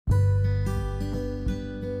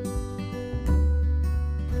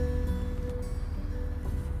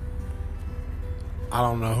I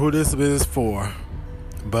don't know who this is for,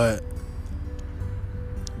 but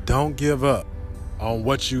don't give up on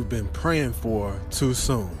what you've been praying for too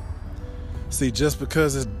soon. See, just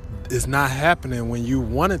because it's not happening when you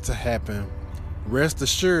want it to happen, rest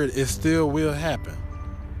assured it still will happen.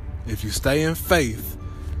 If you stay in faith,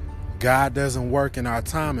 God doesn't work in our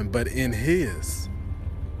timing, but in His.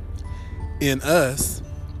 In us,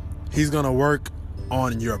 He's going to work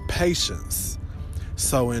on your patience.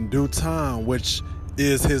 So in due time, which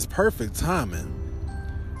is His perfect timing,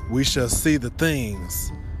 we shall see the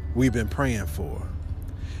things we've been praying for.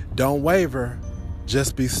 Don't waver,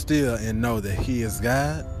 just be still and know that He is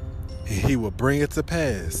God and He will bring it to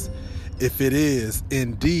pass if it is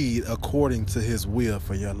indeed according to His will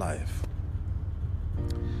for your life.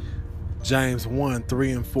 James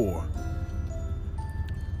 1:3-4.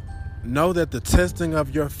 Know that the testing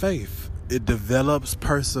of your faith, it develops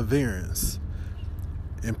perseverance.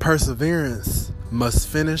 And perseverance must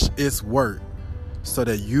finish its work so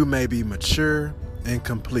that you may be mature and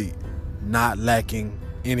complete, not lacking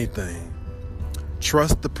anything.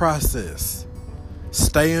 Trust the process.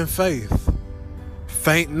 Stay in faith.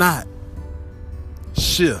 Faint not.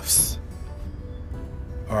 Shifts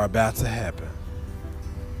are about to happen.